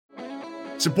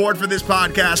Support for this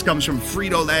podcast comes from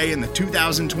Frito-Lay and the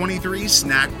 2023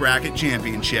 Snack Bracket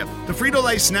Championship. The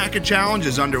Frito-Lay Snack-A Challenge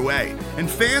is underway, and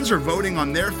fans are voting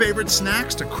on their favorite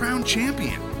snacks to crown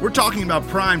champion. We're talking about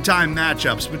prime-time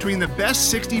matchups between the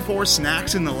best 64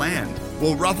 snacks in the land.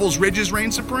 Will Ruffles Ridges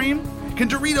reign supreme? Can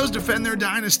Doritos defend their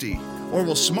dynasty? Or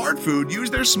will Smart Food use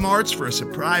their smarts for a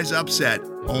surprise upset?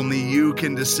 Only you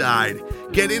can decide.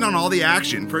 Get in on all the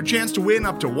action for a chance to win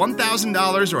up to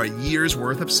 $1,000 or a year's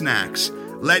worth of snacks.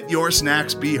 Let your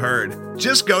snacks be heard.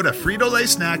 Just go to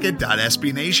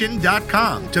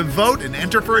fritolaysnacket.sbnation.com to vote and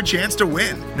enter for a chance to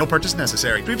win. No purchase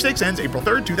necessary. Sweepstakes ends April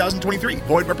 3rd, 2023.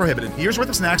 Void where prohibited. Year's worth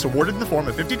of snacks awarded in the form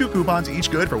of 52 coupons, each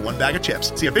good for one bag of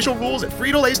chips. See official rules at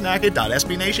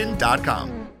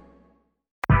fritolaysnacket.sbnation.com.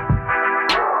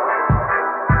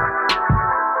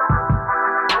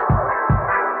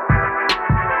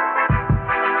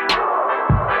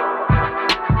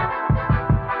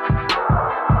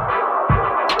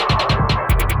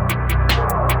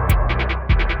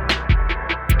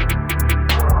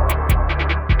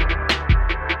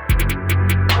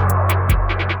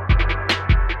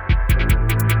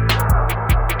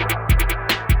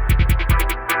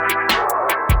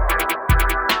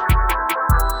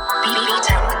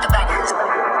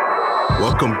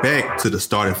 Welcome back to the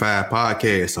Starting Five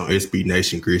podcast on SB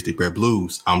Nation Grizzly Bear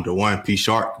Blues. I'm the one, P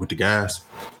Shark, with the guys.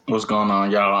 What's going on,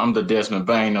 y'all? I'm the Desmond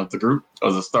Bain of the group,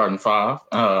 of the Starting Five,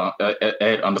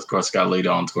 at Scott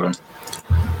Leader on Twitter.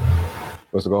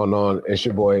 What's going on? It's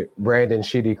your boy, Brandon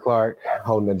Sheedy Clark,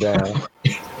 holding it down.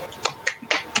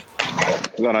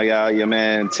 What's going on, y'all? Your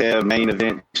man, Ted, Main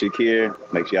Event, Shakir.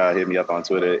 Make sure y'all hit me up on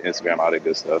Twitter, Instagram, all that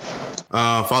good stuff.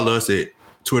 Follow us at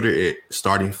Twitter at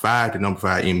Starting Five, the number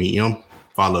 5 MEM.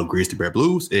 Follow Grizzly Bear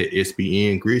Blues at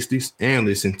SBN Grizzlies and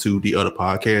listen to the other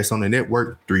podcasts on the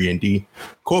network, 3ND,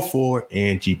 Core 4,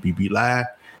 and GBB Live,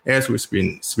 as we're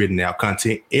spitting out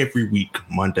content every week,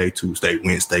 Monday, Tuesday,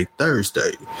 Wednesday,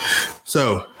 Thursday.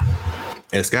 So,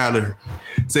 as Skyler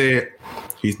said,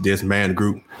 he's this man of the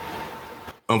group.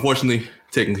 Unfortunately,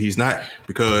 technically he's not,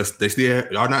 because they still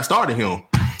are not starting him.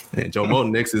 And Joe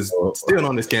Moten next is still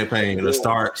on this campaign to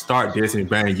start Desmond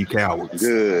Bain, you cowards.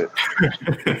 Good.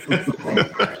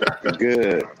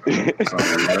 Good.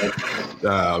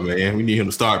 Oh, man, we need him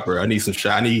to start, bro. I need some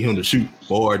shot. I need him to shoot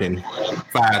more than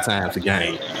 5 times a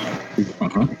game.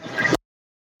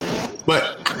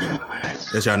 But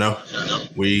as y'all know,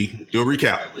 we do a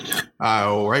recap.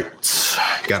 All right.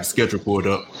 Got the schedule pulled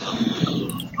up.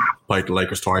 Played the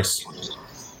Lakers twice.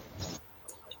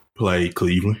 Played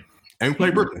Cleveland. And we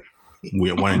played Brooklyn.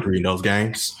 We went 1-3 in those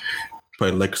games.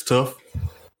 Played the Lakers tough.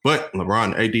 But LeBron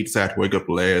and AD decided to wake up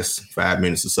the last 5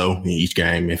 minutes or so in each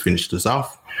game and finish us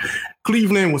off.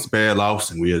 Cleveland was a bad loss,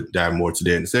 and we'll dive more to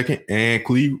that in a second. And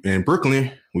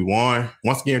Brooklyn, we won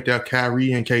once again without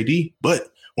Kyrie and KD.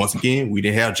 But once again, we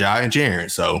didn't have Ja and Jaren.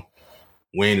 So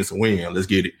win is a win. Let's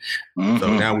get it.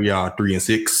 So now we are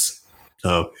 3-6.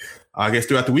 So I guess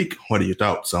throughout the week, what are your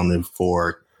thoughts on the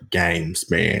 4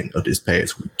 games, man, of this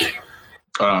past week?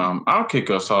 I'll kick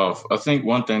us off. I think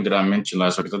one thing that I mentioned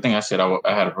last week, because I think I said I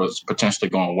had a potentially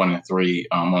going 1-3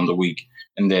 on the week,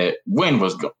 and that win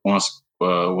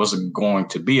wasn't going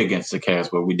to be against the Cavs,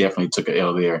 but we definitely took an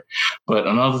L there. But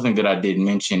another thing that I did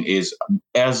mention is,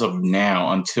 as of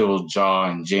now, until Ja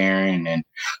and Jaren and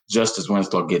Justice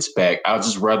Winslow gets back, I'd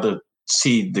just rather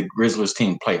see the Grizzlies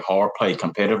team play hard, play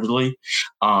competitively.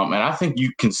 And I think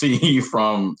you can see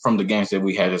from the games that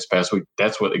we had this past week,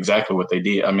 that's exactly what they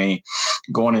did. I mean,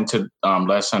 going into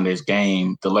last Sunday's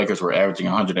game, the Lakers were averaging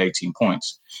 118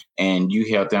 points, and you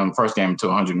held them first game to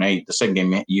 108. The second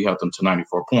game, you held them to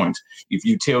 94 points. If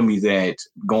you tell me that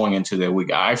going into that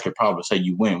week, I actually probably say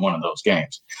you win one of those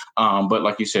games. But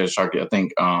like you said, Sharky, I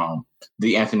think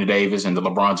the Anthony Davis and the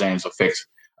LeBron James effects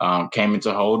came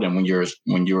into hold, and when you're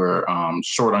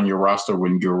short on your roster,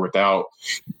 when you're without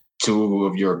 2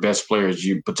 of your best players,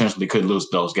 you potentially could lose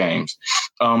those games.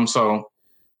 So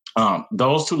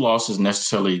those 2 losses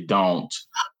necessarily don't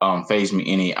faze me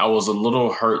any. I was a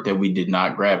little hurt that we did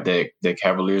not grab the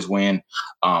Cavaliers win.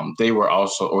 They were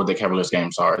also, or the Cavaliers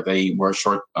game, sorry, they were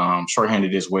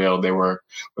shorthanded as well. They were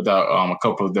without a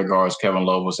couple of their guards. Kevin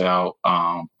Love was out.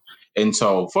 And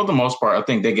so, for the most part, I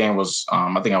think that game was,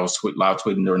 I think I was live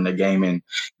tweeting during the game, and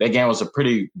that game was a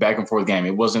pretty back and forth game.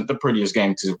 It wasn't the prettiest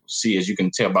game to see, as you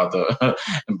can tell by the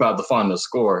about the final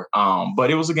score. But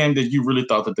it was a game that you really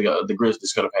thought that the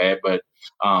Grizzlies could have had. But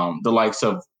the likes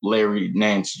of Larry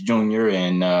Nance Jr.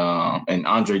 and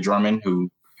Andre Drummond, who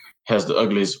has the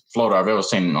ugliest floater I've ever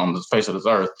seen on the face of this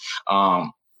earth,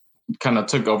 kind of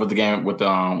took over the game with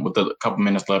a couple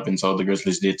minutes left, and so the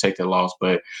Grizzlies did take their loss.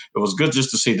 But it was good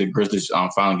just to see the Grizzlies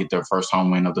finally get their first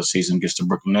home win of the season against the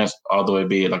Brooklyn Nets, although it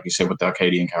be, like you said, without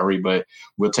KD and Kyrie, but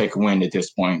we'll take a win at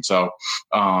this point. So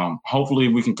hopefully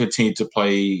we can continue to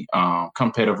play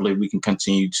competitively. We can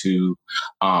continue to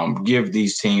give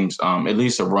these teams at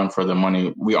least a run for their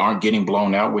money. We aren't getting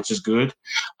blown out, which is good.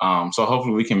 So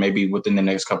hopefully we can maybe within the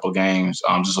next couple of games,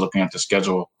 just looking at the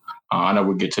schedule, I know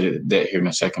we'll get to that here in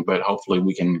a second, but hopefully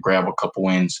we can grab a couple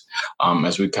wins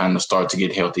as we kind of start to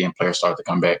get healthy and players start to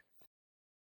come back.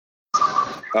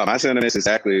 My sentiment is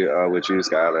exactly with you,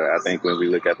 Skylar. I think when we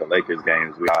look at the Lakers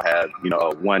games, we all had,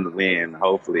 a one win,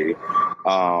 hopefully,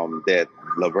 that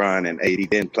LeBron and AD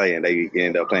didn't play, and they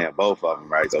ended up playing both of them,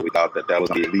 right? So we thought that was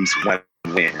going to be at least one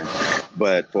win.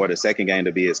 But for the second game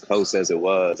to be as close as it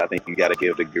was, I think you got to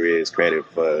give the Grizz credit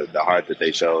for the heart that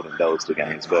they showed in those two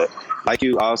games. But like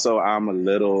you, also, I'm I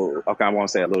won't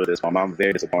say a little this time. I'm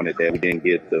very disappointed that we didn't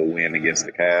get the win against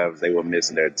the Cavs. They were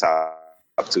missing their top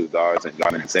two guards and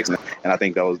Garland and Sexton, and I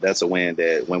think that's a win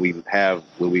that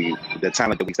the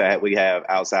talent that we have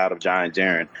outside of John and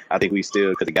Jaren, I think we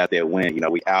still could have got that win.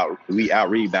 We out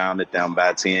rebounded them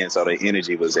by 10, so the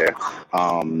energy was there.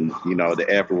 The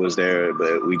effort was there,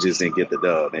 but we just didn't get the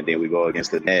dub. And then we go against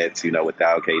the Nets,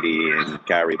 without KD and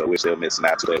Kyrie, but we're still missing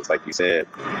out to it, like you said.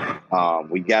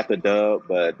 We got the dub,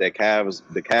 but the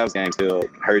Cavs game still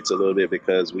hurts a little bit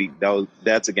because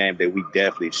that's a game that we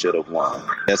definitely should have won.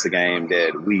 That's a game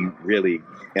that we really,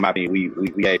 in my opinion, we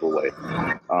gave away.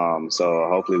 So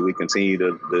hopefully we continue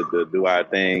to do our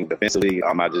thing defensively.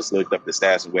 I just looked up the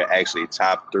stats, and we're actually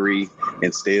top 3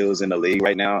 in steals in the league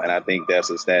right now, and I think that's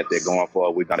a stat that going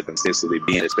forward we're going to consistently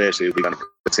be in, especially if we're going to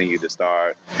continue to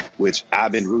start, which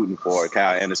I've been rooting for,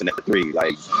 Kyle Anderson at the 3.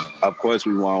 Like, of course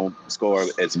we won't score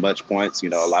as much points. A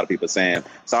lot of people saying,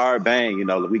 sorry, bang,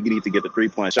 we need to get the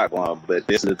 3-point shot going, but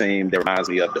this is the team that reminds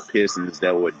me of the Pistons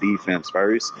that were defense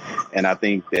first. And I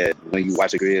think that when you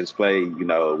watch the Grizz play,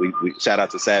 we shout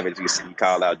out to Savage. He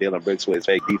called out Dylan Brooks for his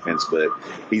fake defense, but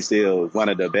he's still one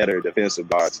of the better defensive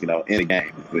guards, in the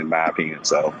game, in my opinion.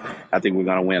 So I think we're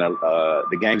going to win.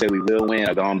 The games that we will win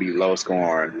are going to be low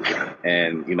scoring.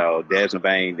 And, Desmond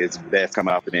Bain is best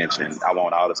coming off the bench, and I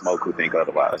want all the smoke who think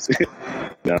otherwise.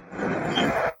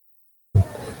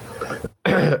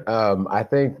 I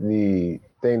think the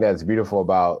thing that's beautiful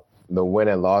about the win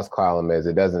and loss column is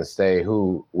it doesn't say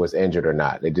who was injured or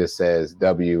not. It just says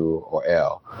W or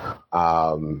L.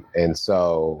 And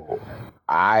so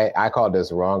I called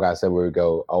this wrong. I said we would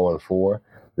go 0-4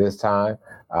 this time.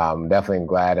 Definitely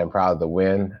glad and proud of the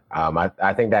win.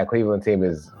 I think that Cleveland team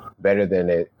is better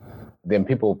than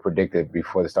people predicted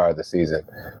before the start of the season.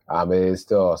 It is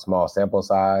still a small sample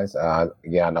size.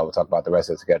 Again, I know we'll talk about the rest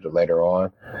of the schedule later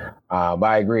on. But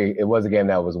I agree, it was a game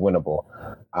that was winnable.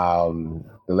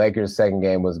 The Lakers' second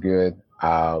game was good.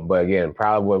 But again,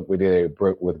 proud of what we did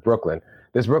with Brooklyn.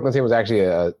 This Brooklyn team was actually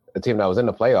a team that was in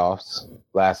the playoffs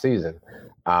last season.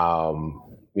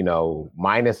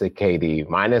 Minus a KD,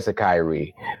 minus a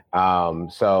Kyrie.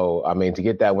 So, to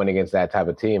get that win against that type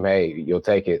of team, hey, you'll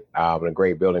take it. And a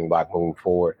great building block moving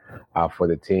forward for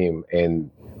the team.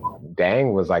 And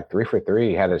Dang was like 3 for 3.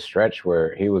 He had a stretch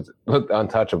where he looked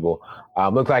untouchable.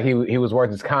 Looked like he was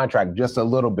worth his contract just a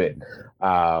little bit.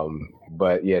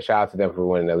 But yeah, shout out to them for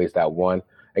winning at least that one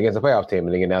against a playoff team,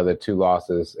 and then another 2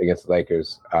 losses against the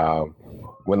Lakers.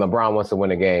 When LeBron wants to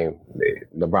win a game,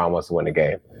 LeBron wants to win a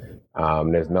game.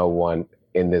 There's no one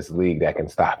in this league that can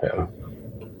stop him.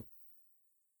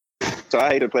 So I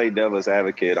hate to play devil's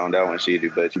advocate on that one, Sheedy,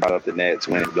 but you brought up the Nets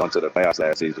when going to the playoffs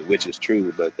last season, which is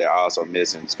true, but they're also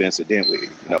missing Spencer Dinwiddie,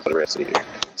 for the rest of the year.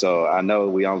 So I know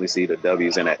we only see the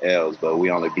W's and the L's, but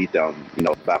we only beat them,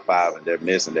 by 5, and they're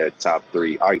missing their top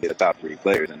 3, arguably the top 3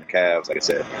 players. And the Cavs, like I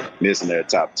said, missing their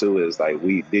top 2 is like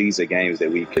these are games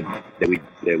that we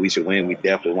should win. We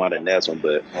definitely won the Nets one,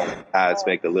 but I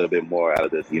expect a little bit more out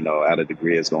of the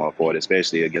Grizz going forward,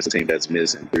 especially against a team that's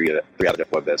missing 3 out of their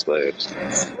 4 best players.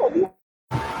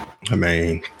 To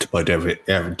play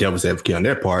devil's advocate on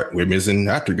that part, we're missing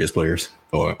our 3 best players,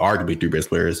 or arguably 3 best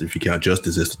players if you count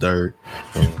Justice as the third.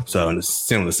 So in a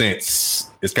similar sense,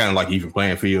 it's kind of like even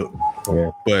playing field.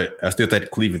 Yeah. But I still think the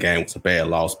Cleveland game was a bad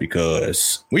loss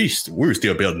because we were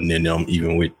still building in them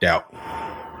even without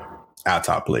our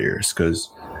top players. Because,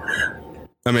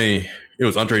 it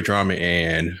was Andre Drummond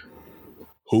and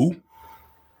who?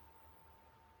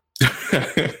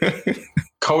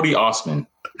 Cody Osman.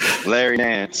 Larry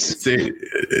Nance. Let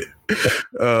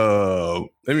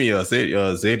me say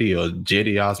Zeddy or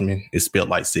Jetty Osman. It's spelled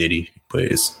like City, but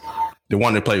it's the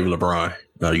one that played with LeBron.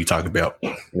 You talk about.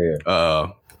 Yeah.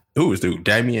 Who was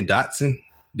Damian Dotson?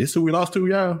 This who we lost to,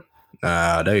 y'all?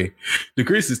 The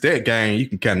Grizzlies, that game, you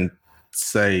can kind of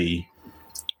say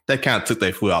they kind of took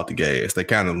their foot off the gas. They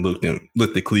kind of looked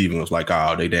at Cleveland, was like,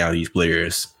 oh, they down these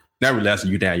players. Not realizing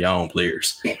you down your own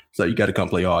players. So you got to come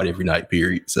play hard every night,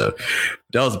 period. So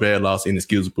that was a bad loss,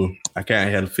 inexcusable. I kind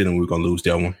of had a feeling we were going to lose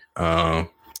that one.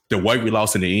 The way we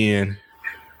lost in the end,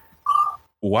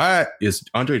 why is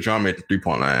Andre Drummond at the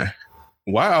 3-point line?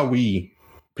 Why are we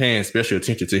paying special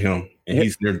attention to him and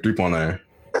he's near the 3-point line?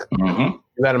 Mm-hmm.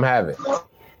 Let him have it.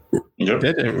 Yep.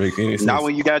 That didn't make any sense. Not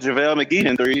when you got JaVale McGee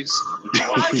in threes.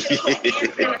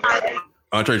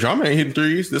 Andre Drummond ain't hitting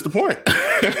threes. That's the point.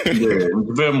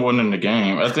 JaVale more in the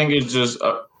game. I think it's just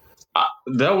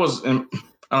that was. I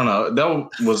don't know. That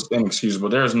was inexcusable.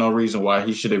 There is no reason why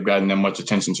he should have gotten that much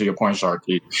attention, to your point,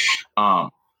 Sharky.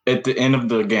 At the end of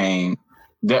the game,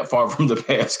 that far from the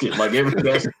basket, like everything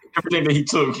that he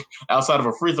took outside of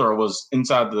a free throw was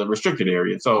inside the restricted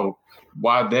area. So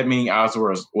why that many eyes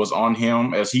was on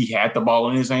him as he had the ball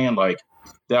in his hand, like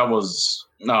that was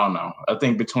no. I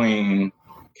think between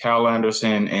Kyle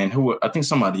Anderson and I think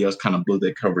somebody else kind of blew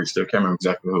that coverage there. Can't remember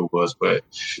exactly who it was, but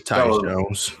Tyus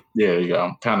Jones. Yeah,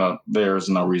 yeah. Kind of. There's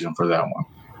no reason for that one.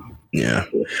 Yeah,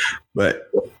 but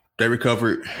they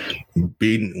recovered.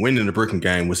 Winning the Brooklyn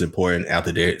game was important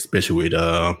after that, especially with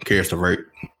Karis LeVert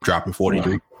dropping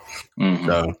 43. Mm-hmm.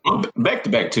 So back to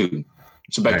back too.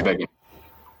 It's a back to back game.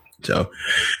 So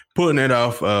pulling that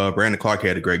off, Brandon Clark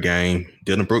had a great game.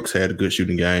 Dylan Brooks had a good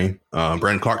shooting game.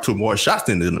 Brandon Clark took more shots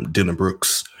than Dylan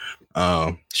Brooks.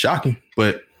 Shocking,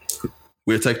 but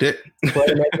we'll take that.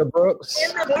 Playmaker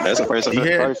Brooks. That's a first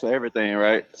for everything,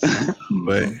 right?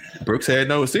 But Brooks had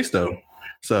no assist though.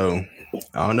 So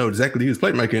I don't know exactly who was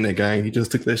playmaker in that game. He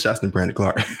just took less shots than Brandon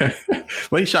Clark.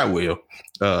 But he shot well.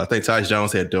 I think Tyus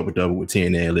Jones had double-double with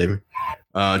 10 and 11.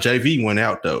 JV went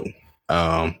out though.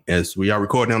 As we are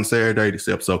recording on Saturday, this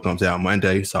episode comes out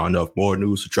Monday, so I don't know if more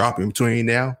news will drop in between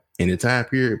now and the time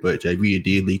period, but JV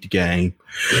did lead the game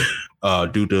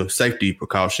due to safety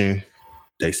precaution.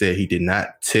 They said he did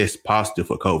not test positive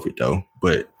for COVID though,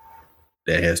 but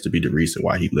that has to be the reason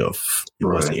why he left. It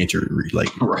wasn't injury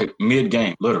related. Right.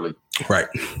 Mid-game, literally. Right.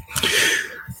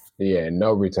 Yeah,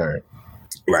 no return.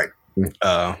 Right.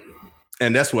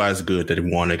 And that's why it's good that he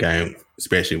won the game,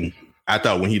 especially I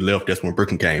thought when he left, that's when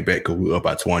Brooklyn came back because we were up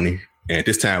by 20. And at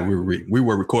this time, we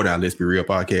were recording our Let's Be Real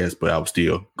podcast, but I was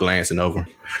still glancing over.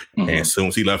 Mm-hmm. And as soon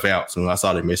as he left out, as soon as I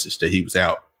saw the message that he was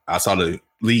out, I saw the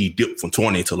lead dip from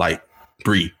 20 to like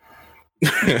 3.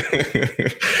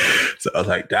 So I was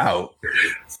like, dog.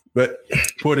 But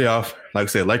pulled it off. Like I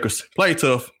said, Lakers played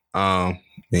tough. But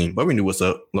we knew what's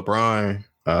up. LeBron,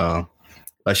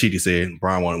 like Sheedy said,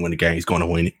 LeBron wanted to win the game. He's going to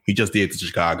win it. He just did to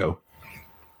Chicago.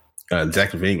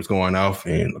 Zach LaVine was going off,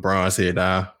 and LeBron said,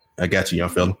 I got you, young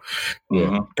fella.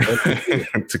 Yeah.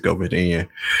 Took over at the end.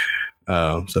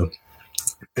 So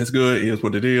it's good. It is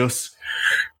what it is.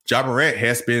 Ja Morant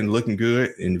has been looking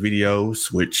good in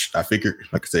videos, which I figured,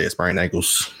 like I said, sprained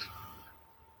ankles.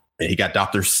 And he got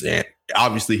doctors, and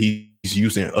obviously he's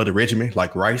using other regimen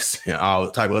like rice and all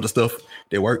type of other stuff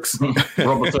that works.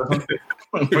 Rubber tussie,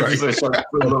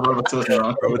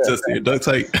 duct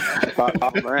tape.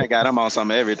 Morant got him on some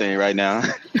of everything right now.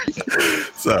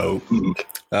 So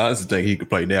that's the thing, he could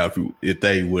play now if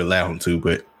they would allow him to,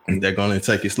 but they're going to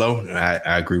take it slow.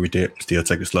 I agree with that. Still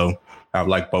take it slow. I would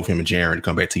like both him and Jaren to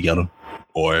come back together,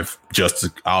 or if just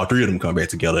all three of them come back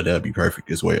together, that'd be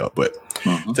perfect as well. But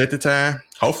take the time.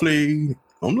 Hopefully,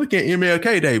 I'm looking at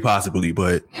MLK Day possibly,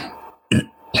 but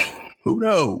who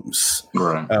knows?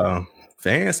 Right.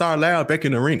 Fans are allowed back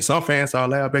in the arena. Some fans are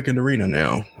allowed back in the arena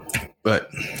now. But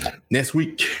next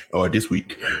week or this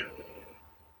week,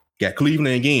 got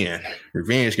Cleveland again.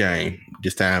 Revenge game.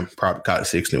 This time, probably caught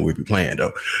 6 that we'll be playing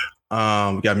though. We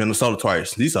got Minnesota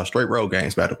twice. These are straight road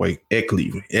games, by the way, at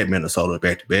Cleveland, at Minnesota,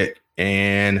 back to back,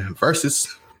 and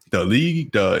versus the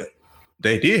league.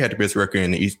 They did have the best record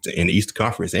in the Eastern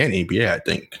Conference and NBA, I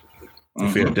think. The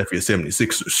Philadelphia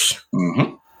 76ers.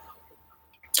 Mm-hmm.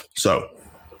 So,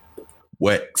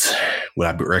 what will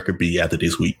our record be after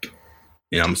this week?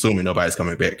 And I'm assuming nobody's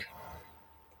coming back.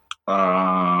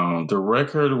 The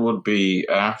record would be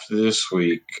after this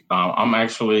week.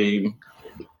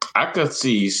 I could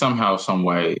see somehow, some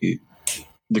way,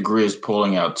 the Grizz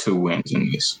pulling out 2 wins in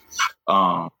this.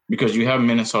 Because you have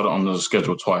Minnesota on the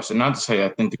schedule twice. And not to say I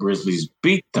think the Grizzlies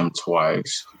beat them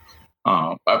twice.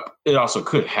 It also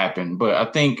could happen. But I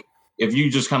think if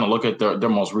you just kind of look at their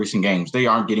most recent games, they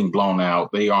aren't getting blown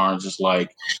out. They aren't just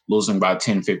like losing by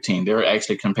 10, 15. They're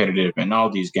actually competitive in all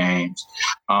these games.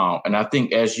 And I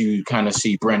think as you kind of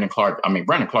see Brandon Clark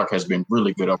has been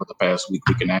really good over the past week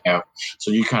and a half.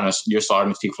 So you're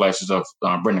starting to see flashes of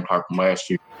Brandon Clark from last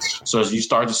year. So as you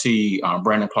start to see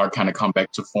Brandon Clark kind of come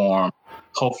back to form,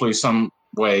 hopefully some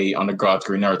way on the God's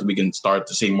green earth, we can start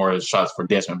to see more shots for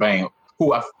Desmond Bane,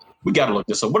 who we got to look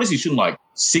this up. What is he shooting, like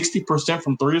 60%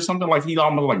 from three or something? Like he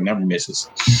almost like never misses.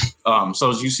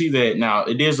 So as you see that now,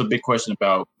 it is a big question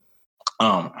about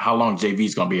how long JV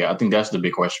is going to be out. I think that's the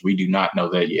big question. We do not know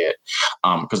that yet.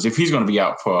 Because if he's going to be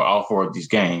out for all 4 of these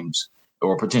games,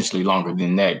 or potentially longer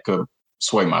than that, could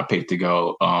sway my pick to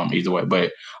go either way.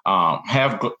 But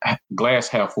glass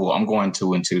half full, I'm going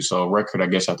 2-2. So record, I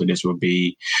guess, after this would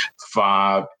be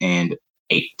 5-8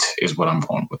 is what I'm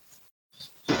going with.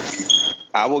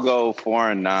 I will go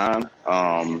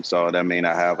 4-9. So that means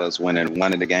I have us winning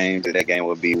one of the games. That game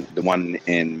will be the one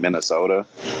in Minnesota.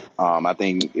 I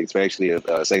think especially if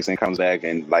Sexton comes back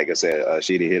and, like I said,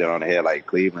 Sheedy hit it on the head. Like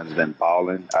Cleveland's been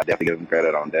balling. I definitely give them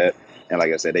credit on that. And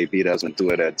like I said, they beat us when 2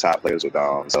 of their top players were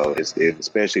gone. So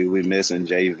especially we missing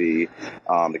JV,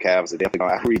 the Cavs are definitely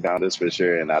going to rebound us for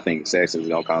sure. And I think Sexton's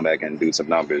going to come back and do some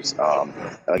numbers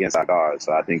against our guards.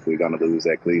 So I think we're going to lose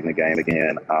that Cleveland game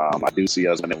again. I do see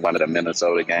us winning one of the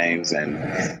Minnesota games.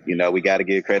 And, we got to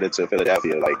give credit to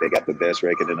Philadelphia. Like, they got the best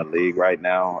record in the league right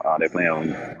now. They're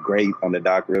playing great on the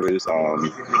Doc Rivers.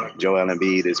 Joel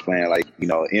Embiid is playing like,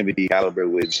 MVP caliber,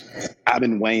 which I've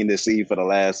been waiting to see for the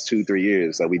last 2-3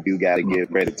 years. So we do got to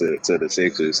give credit to the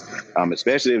Sixers,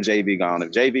 especially if JV gone.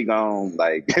 If JV gone,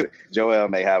 like Joel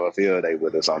may have a field day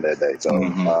with us on that day. So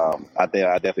I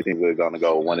definitely think we're going to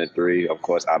go 1-3. Of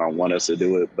course, I don't want us to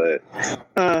do it, but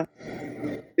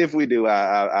if we do,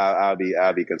 I'll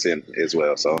be content as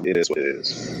well. So it is what it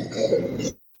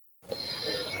is.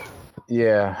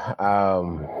 Yeah,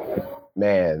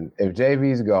 man. If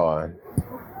JV's gone,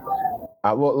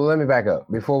 well, let me back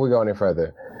up before we go any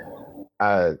further.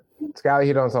 Scotty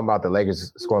hit on something about the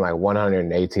Lakers scoring like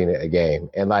 118 a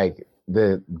game. And like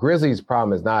the Grizzlies'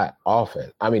 problem is not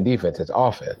defense, it's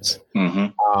offense.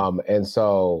 And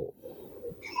so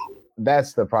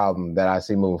that's the problem that I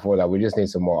see moving forward. That we just need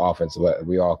some more offense, but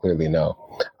we all clearly know.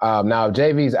 Now, if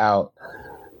JV's out,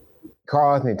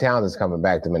 Karl-Anthony Towns is coming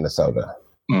back to Minnesota.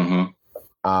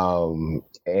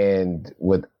 And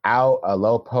without a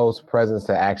low post presence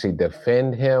to actually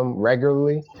defend him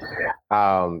regularly,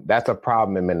 that's a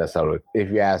problem in Minnesota, if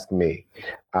you ask me.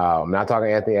 I'm not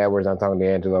talking Anthony Edwards, I'm talking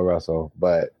D'Angelo Russell,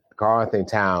 but Karl-Anthony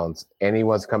Towns, and he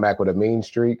wants to come back with a mean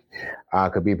streak,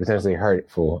 could be potentially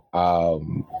hurtful.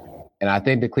 And I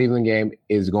think the Cleveland game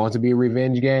is going to be a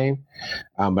revenge game,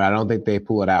 but I don't think they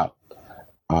pull it out.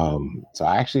 So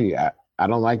I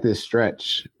don't like this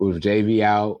stretch with JV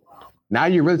out. Now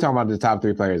you're really talking about the top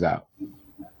 3 players out.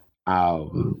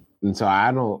 And so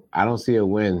I don't see a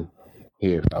win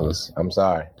here, fellas. I'm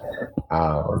sorry.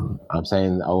 I'm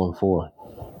saying 0-4.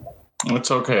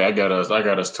 It's okay. I got us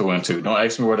 2-2. Don't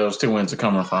ask me where those 2 wins are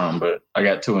coming from, but I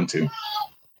got 2-2.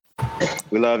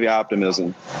 We love your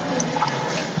optimism.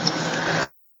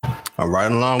 I'm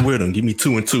riding along with them. Give me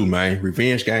 2-2, man.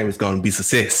 Revenge game is going to be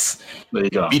success. There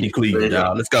you go. Beating Cleveland,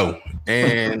 y'all. Let's go.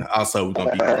 And also, we're going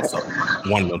to beat Minnesota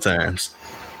one of them times.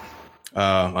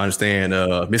 I understand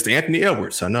Mr. Anthony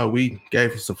Edwards. I know we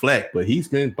gave him some flack, but he's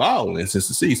been balling since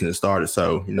the season has started.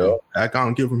 So, I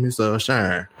can't give him his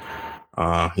shine.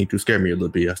 He do scare me a little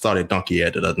bit. I saw that dunk he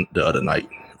had the other night.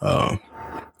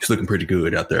 He's looking pretty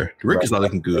good out there. The Rick is not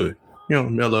looking good.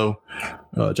 Melo,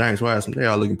 James Wiseman, they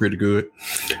all looking pretty good.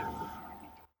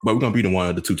 But we're going to beat them one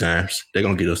of the 2 times. They're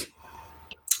going to get us.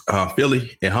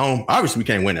 Philly at home. Obviously, we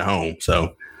can't win at home.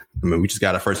 So, we just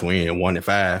got our first win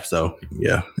 1-5. So,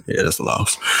 yeah, that's a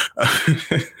loss.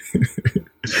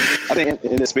 I think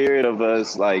in the spirit of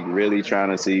us, like, really trying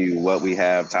to see what we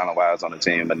have talent-wise on the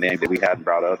team, a name that we hadn't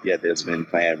brought up yet that's been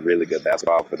playing really good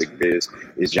basketball for the Grizz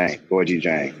is Gorgie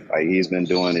Jang. Like, he's been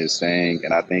doing his thing,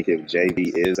 and I think if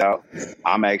JV is out,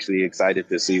 I'm actually excited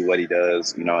to see what he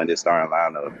does, in this starting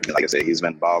lineup. Like I said, he's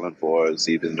been balling for us.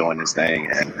 He's been doing his thing,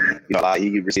 and,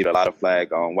 he received a lot of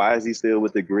flack on why is he still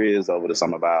with the Grizz over the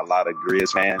summer by a lot of Grizz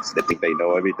fans that think they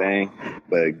know everything.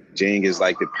 But Jang is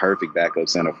like the perfect backup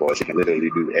center for us. He can literally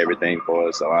do everything for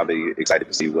us, so I'll be excited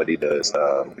to see what he does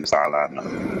in the starting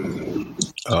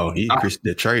lineup. Oh, he increased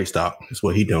the trade stock. That's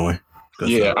what he doing.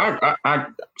 Yeah, I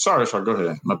sorry, go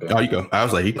ahead. My bad. Oh, you go. I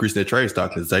was like, he increased that trade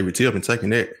stock because Xavier Till been taking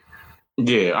that.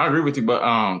 Yeah, I agree with you,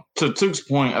 but to Tuke's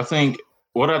point, I think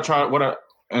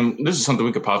and this is something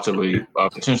we could possibly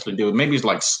potentially do. Maybe it's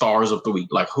like stars of the week,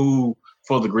 like who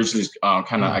for the Grizzlies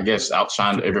kind of, I guess,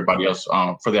 outshined everybody else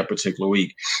for that particular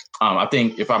week. I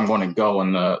think if I'm going to go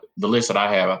on the list that I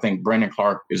have, I think Brandon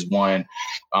Clark is one.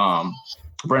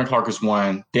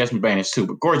 Desmond Bain is two,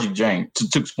 but Gorgie Jang, to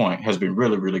Tuke's point, has been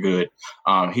really, really good.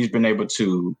 He's been able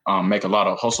to make a lot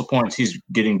of hustle points. He's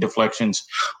getting deflections.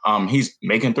 He's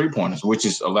making 3-pointers, which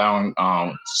is allowing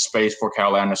space for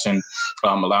Kyle Anderson,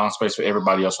 allowing space for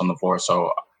everybody else on the floor.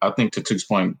 So I think to Tuke's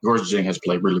point, Gorgie Jang has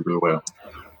played really, really well.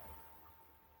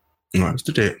 All right, let's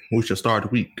do that. We should start the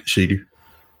week, Sheedy.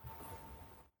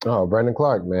 Oh, Brandon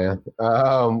Clark, man.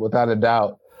 Without a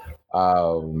doubt.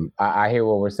 I hear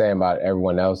what we're saying about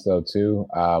everyone else, though, too.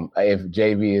 If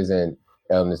JV isn't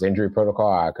on this injury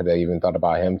protocol, I could have even thought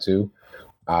about him, too.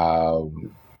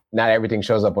 Not everything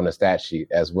shows up on the stat sheet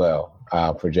as well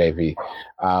for JV.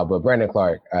 But Brandon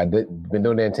Clark, been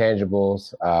doing the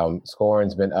intangibles.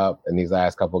 Scoring's been up in these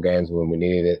last couple games when we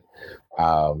needed it.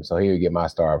 So he would get my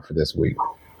star for this week.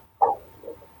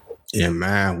 And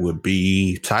mine would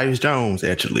be Tyus Jones,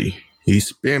 actually.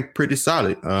 He's been pretty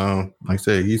solid. Like I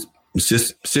said, he's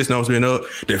since no's been up.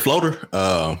 That floater,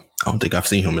 I don't think I've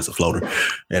seen him as a floater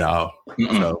at all.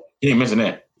 So, he ain't missing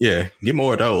that. Yeah, get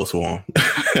more of those for him.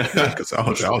 Because I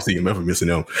don't see him ever missing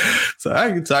them. So I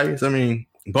can tell you, I mean,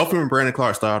 both of them and Brandon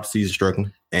Clark started the season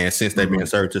struggling. And since they've been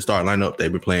inserted to start lineup,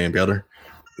 they've been playing better.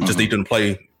 We just need them to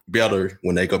play better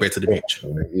when they go back to the bench.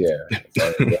 Yeah.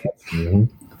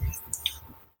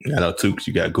 I know too, because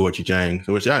you got Gorgie Jang.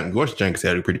 So Gorgie Jang has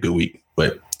had a pretty good week,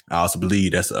 but I also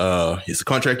believe that's it's a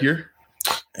contract year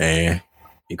and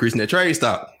increasing that trade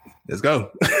stock. Let's go.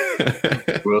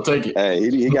 We'll take it. Hey,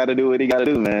 he got to do what he got to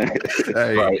do, man.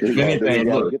 Hey, right. If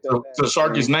anything, look, to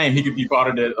Sharky's name, he could be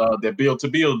part of that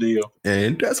Bill-to-Bill deal.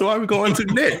 And that's why we're going to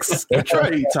next.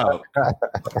 Trade talk.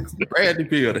 Bradley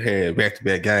Beal had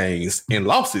back-to-back games and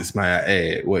losses, might I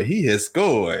add, where he has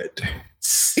scored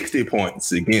 60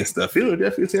 points against the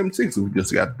Philadelphia 76ers we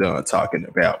just got done talking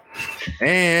about.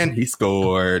 And he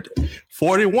scored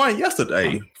 41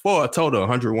 yesterday for a total of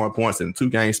 101 points in a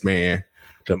 2-game span,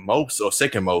 the most or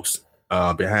second most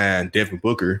behind Devin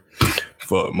Booker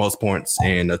for most points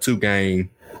in a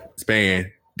 2-game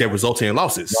span that resulted in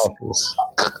losses.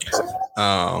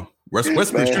 Westbrook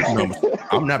street numbers.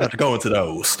 I'm not about to go into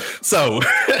those. So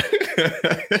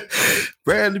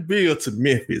Bradley Beal to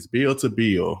Memphis, Beal to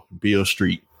Beal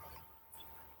Street.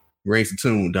 Rings a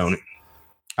tune, don't it?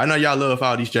 I know y'all love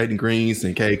all these Jaden Greens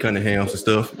and Cade Cunninghams and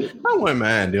stuff. I wouldn't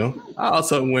mind them. I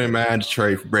also wouldn't mind the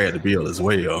trade for Bradley Beal as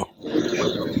well.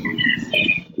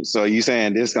 So you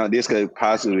saying this could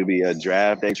possibly be a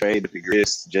draft day trade if the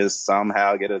Grizz just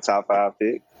somehow get a top 5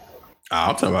 pick?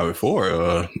 I'm talking about before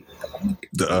I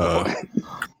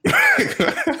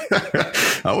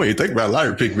wouldn't think about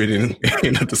lottery pick in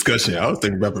the discussion. I was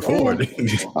thinking about before.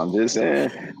 I'm just saying.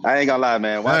 I ain't gonna lie,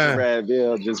 man. Watching Brad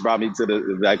Beal just brought me to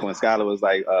like when Skylar was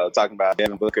like talking about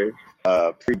Devin Booker,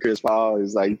 pre-Chris Paul.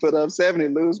 He's like, you put up 70,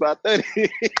 lose by 30.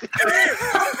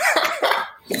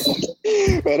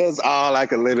 But that's all I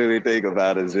can literally think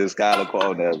about is just Skylar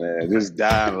quoting that, man. Just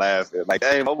dying laughing. Like,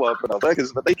 dang, I'm up for no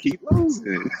buckets, but they keep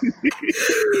losing.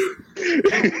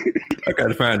 I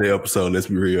gotta find the episode. Let's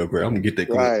be real, bro. I'm gonna get that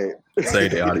clip. Right. Say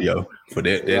the audio for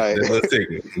that little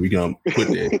segment. We gonna put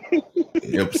that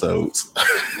in episodes.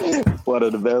 One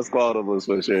of the best quotables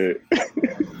for sure.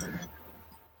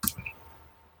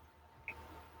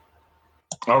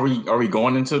 Are we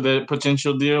going into the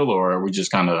potential deal, or are we just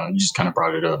kind of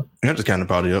brought it up? I just kind of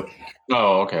brought it up.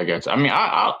 Oh, okay, I got you. I mean,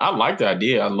 I like the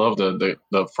idea. I love the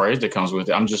phrase that comes with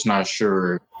it. I'm just not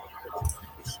sure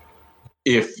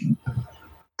if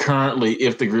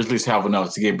the Grizzlies have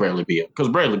enough to get Bradley Beal, because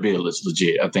Bradley Beal is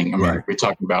legit. I think. I mean, we're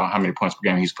talking about how many points per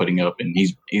game he's putting up, and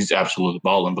he's absolutely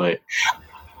balling. But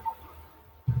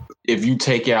if you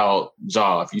take out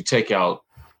Ja, if you take out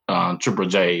Triple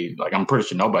J, like I'm pretty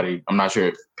sure I'm not sure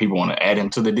if people want to add him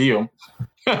to the deal,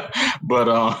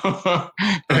 but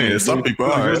some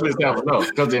people are.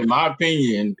 Because in my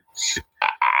opinion,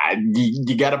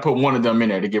 you got to put one of them in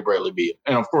there to get Bradley Beal,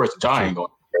 and of course, Ja ain't going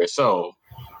there. So,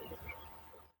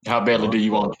 how badly do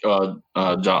you want how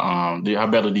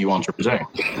badly do you want Triple J?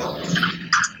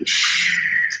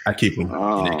 I keep him in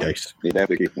that case. You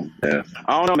definitely keep him. Yeah.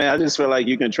 I don't know, man. I just feel like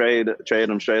you can trade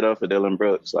him straight up for Dylan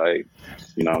Brooks. Like,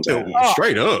 you know what I'm saying?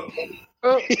 Straight up.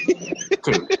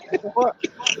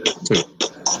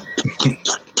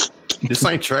 This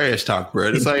ain't trash talk,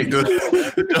 bro. This ain't good.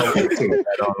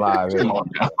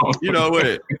 You know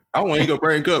what? I want you to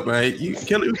bring up, man.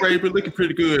 Kelly Oubre been looking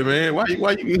pretty good, man. Why you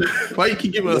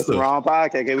keep giving us the wrong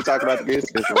podcast? Can we talk about the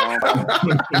Grizzlies? It's the wrong podcast.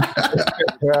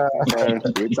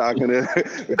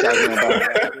 We're talking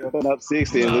about putting up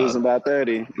 60 and losing by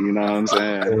 30. You know what I'm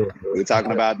saying? We're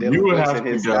talking about Dylan Brooks and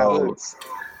his scouts.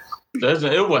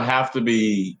 It would have to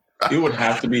be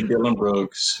Dylan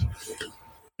Brooks.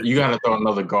 You got to throw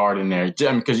another guard in there,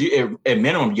 because at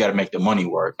minimum you got to make the money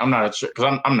work. I'm not sure,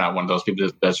 because I'm not one of those people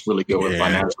that's really good with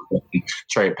financial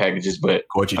trade packages. But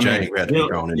Gorgie Jang had to be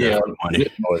thrown in there for the money.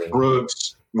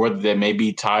 Brooks, whether that may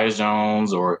be Tyus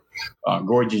Jones or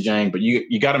Gorgie Jang, but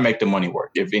you got to make the money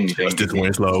work. If anything, Justice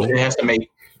Winslow. It has to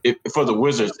make for the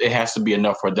Wizards. It has to be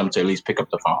enough for them to at least pick up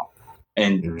the phone.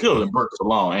 And Dylan Brooks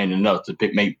alone ain't enough to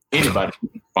make anybody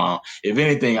pick up the phone. If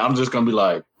anything, I'm just gonna be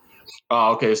like,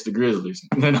 oh, okay, it's the Grizzlies.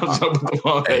 And then I'm just gonna put the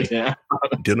phone back down.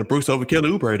 Dylan Brooks over Kelly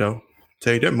Oubre, though.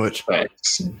 Tell you that much.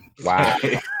 Facts. Wow.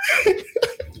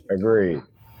 Agreed.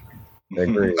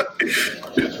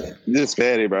 Just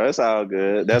petty, bro. It's all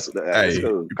good. That's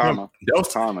cool. Karma.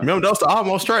 Remember, that was the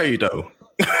almost trade, though.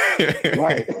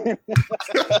 Right.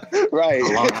 Right.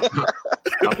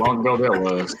 How long ago that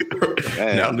was?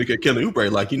 Man. Now look at Kelly Oubre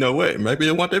like, you know what? Maybe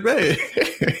they want that bad.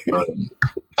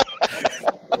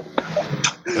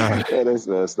 Yeah, that's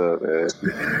messed up, man.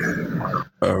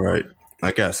 All right.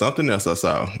 I got something else I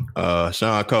saw.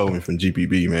 Sean Coleman from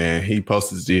GPB, man. He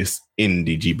posted this in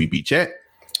the GPB chat.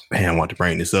 Man, I want to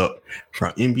bring this up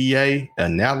from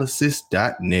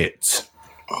NBAanalysis.net.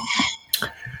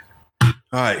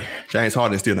 All right. James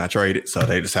Harden still not traded, so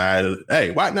they decided,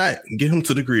 hey, why not get him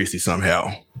to the Grizzlies somehow?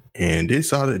 And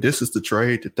this is the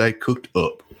trade that they cooked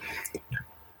up.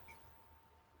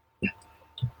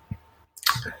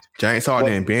 James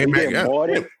Harden and Ben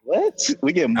McLemore. What?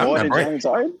 We get more than James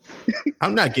Harden?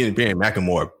 I'm not getting Ben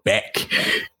McLemore back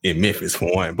in Memphis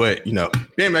for one, but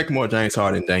Ben McLemore, James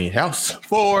Harden, Daniel House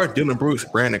for Dylan Brooks,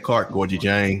 Brandon Clark, Gorgie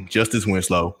Jang, Justice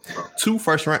Winslow, 3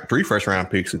 first round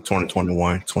picks in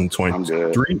 2021,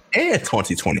 2023, and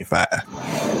 2025.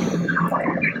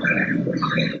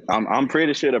 I'm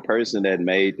pretty sure the person that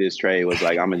made this trade was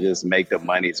like, I'm gonna just make the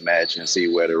monies match and see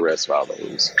where the rest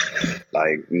follows.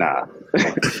 Like, nah.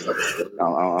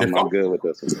 I'm good with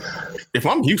this one. If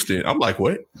I'm Houston, I'm like,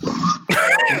 what?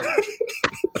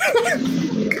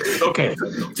 Okay.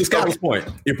 To Scott's point,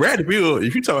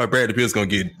 if you talk about Bradley Beal's gonna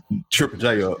get Triple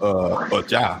J or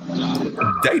Ja,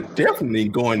 they definitely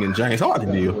going in James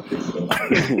Harden deal.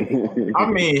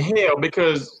 I mean, hell,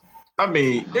 because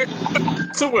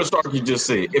to what Starkey just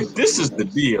said, if this is the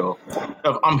deal,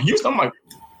 if I'm Houston, I'm like,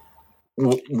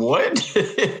 what?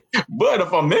 But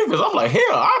if I'm Memphis, I'm like, hell,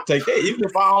 I'll take that. Even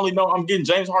if I only know I'm getting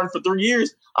James Harden for 3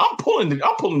 years, I'm pulling the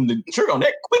trigger on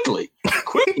that quickly.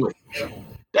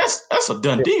 That's a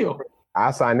done deal.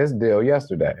 I signed this deal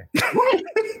yesterday. Right.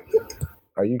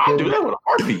 Are you kidding? I'll do that with a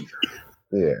heartbeat.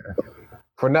 Yeah.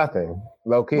 For nothing.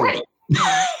 Low key. Right.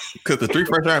 Because the 3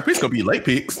 first round picks gonna be late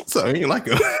picks, so I ain't like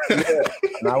them.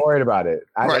 Not worried about it.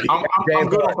 Right. I'm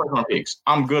good on first round picks.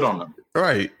 I'm good on them.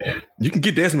 Right. You can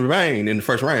get Desmond Bain in the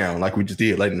first round, like we just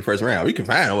did late in the first round. We can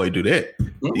find a way to do that.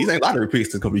 Mm-hmm. These ain't lottery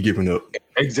picks that's gonna be giving up.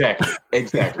 Exactly.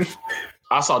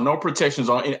 I saw no protections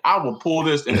on it. I would pull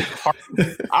this in the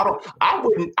heartbeat.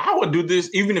 I would do this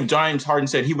even if James Harden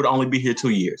said he would only be here 2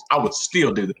 years. I would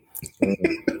still do that.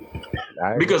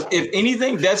 Because if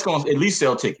anything, that's going to at least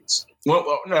sell tickets.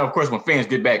 Well, now, of course, when fans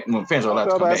are allowed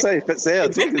to come back. Sell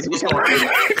tickets. We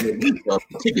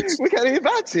can't even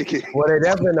buy tickets. Well, they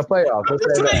definitely in the playoffs.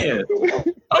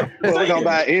 We're going to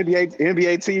buy NBA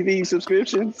TV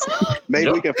subscriptions.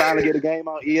 Maybe we can finally get a game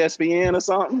on ESPN or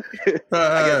something. I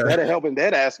guess that'll help in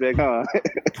that aspect, huh?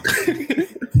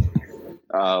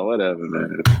 Whatever,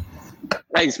 man.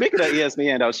 Hey, speaking of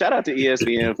ESPN, though, shout out to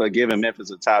ESPN for giving Memphis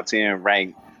a top 10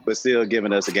 rank, but still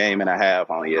giving us a game and a half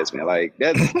on ESPN. Like,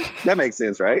 that makes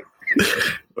sense, right?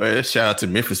 Well, shout out to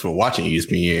Memphis for watching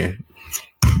ESPN.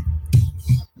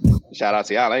 Shout out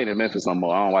to y'all. I ain't in Memphis no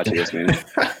more. I don't watch ESPN.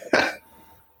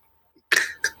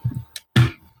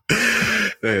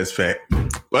 That's fact.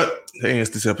 But that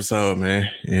ends this episode, man.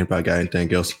 Anybody got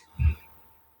anything else?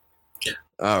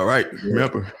 All right.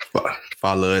 Remember,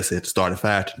 follow us at Starting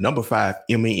 5 to number 5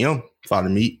 MEM. Follow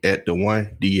me at the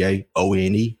 1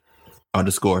 DAONE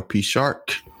 _P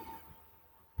Shark.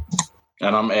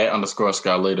 And I'm at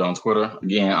 _Scott Later on Twitter.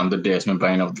 Again, I'm the Desmond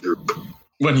Bain of the group.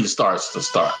 When he starts to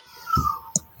start.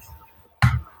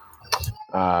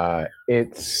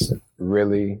 It's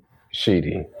really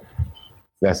shitty.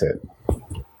 That's it.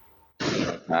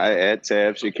 At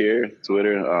Tab Shakir,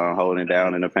 Twitter, holding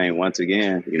down in the paint once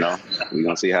again. You know, we're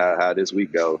going to see how this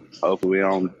week goes. Hopefully we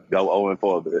don't go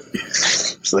 0-4, but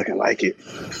it's looking like it.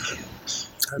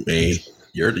 I mean,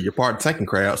 you're part of the tanking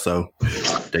crowd, so I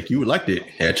think you would like it,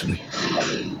 actually.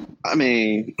 I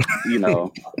mean, you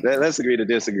know, let's agree to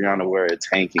disagree on the word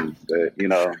tanking, but, you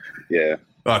know, yeah.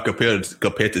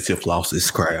 Competitive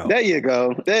losses crowd. There you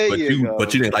go. But you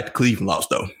didn't like the Cleveland loss,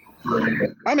 though.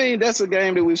 I mean, that's a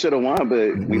game that we should have won,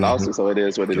 but we lost it, so it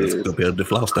is what it is.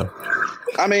 Competitive loss, though.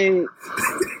 I mean,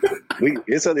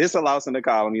 it's a loss in the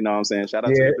column, you know what I'm saying? Shout out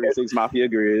to the 36 Mafia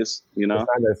Grizz, you know? It's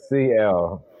not a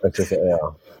CL, it's just an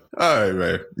L. All right,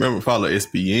 man. Remember, follow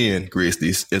SBN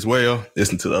Grizzlies as well.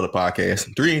 Listen to the other podcasts,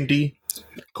 3&D,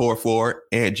 Core 4,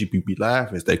 and GPB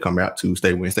Live as they come out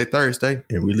Tuesday, Wednesday, Thursday,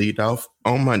 and we lead off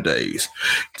on Mondays.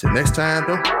 Till next time,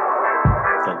 though.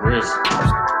 Peace.